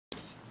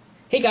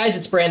Hey guys,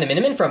 it's Brandon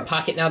Miniman from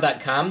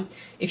Pocketnow.com.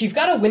 If you've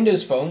got a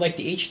Windows phone like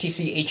the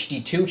HTC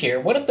HD2 here,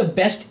 one of the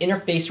best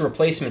interface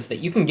replacements that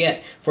you can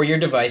get for your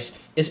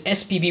device is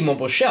SPB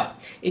Mobile Shell.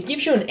 It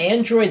gives you an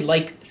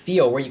Android-like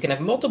feel where you can have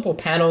multiple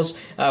panels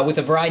with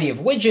a variety of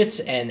widgets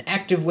and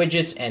active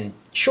widgets and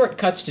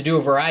shortcuts to do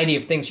a variety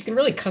of things. You can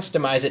really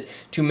customize it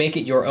to make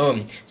it your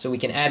own. So we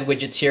can add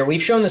widgets here.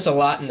 We've shown this a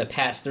lot in the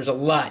past. There's a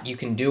lot you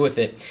can do with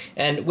it.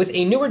 And with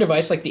a newer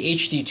device like the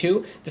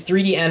HD2, the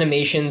 3D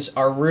animations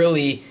are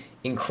really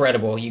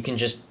incredible. You can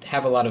just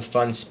have a lot of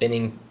fun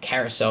spinning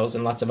carousels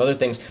and lots of other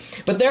things.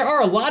 But there are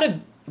a lot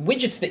of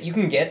widgets that you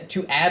can get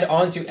to add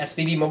on to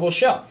SPB Mobile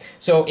Shell.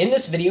 So in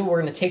this video,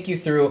 we're going to take you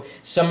through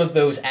some of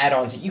those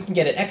add-ons that you can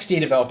get at XDA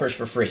Developers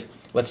for free.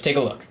 Let's take a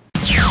look.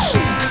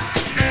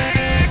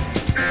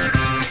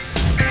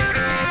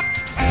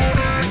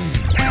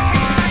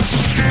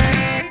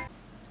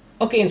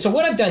 Okay, and so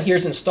what I've done here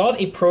is installed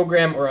a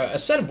program, or a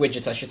set of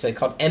widgets, I should say,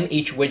 called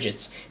MH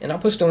Widgets. And I'll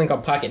post a link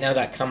on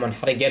Pocketnow.com on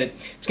how to get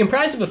it. It's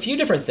comprised of a few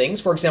different things.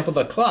 For example,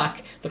 the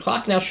clock. The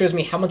clock now shows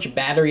me how much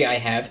battery I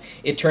have.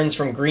 It turns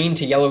from green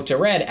to yellow to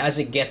red as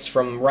it gets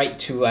from right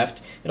to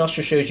left. It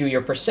also shows you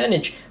your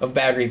percentage of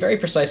battery very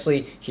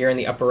precisely here in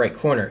the upper right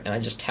corner. And I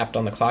just tapped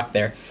on the clock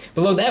there.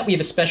 Below that, we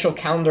have a special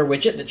calendar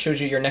widget that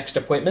shows you your next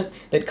appointment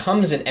that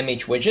comes in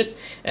MH Widget.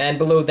 And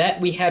below that,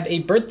 we have a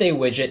birthday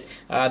widget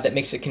that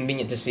makes it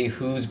convenient to see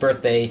whose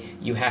birthday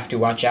you have to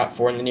watch out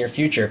for in the near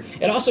future.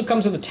 It also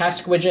comes with a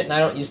task widget, and I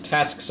don't use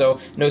tasks, so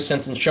no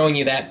sense in showing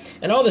you that.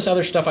 And all this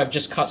other stuff I've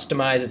just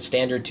customized. It's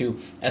standard to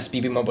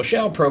SPB Mobile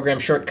Shell, program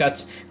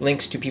shortcuts,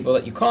 links to people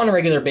that you call on a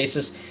regular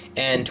basis,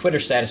 and Twitter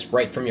status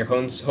right from your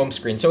home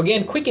screen. So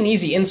again, quick and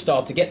easy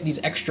install to get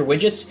these extra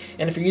widgets,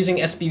 and if you're using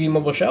SPB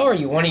Mobile Shell or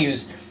you want to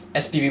use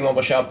SPB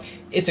Mobile Shell,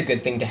 it's a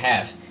good thing to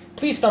have.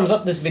 Please thumbs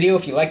up this video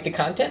if you like the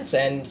contents,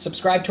 and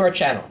subscribe to our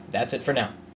channel. That's it for now.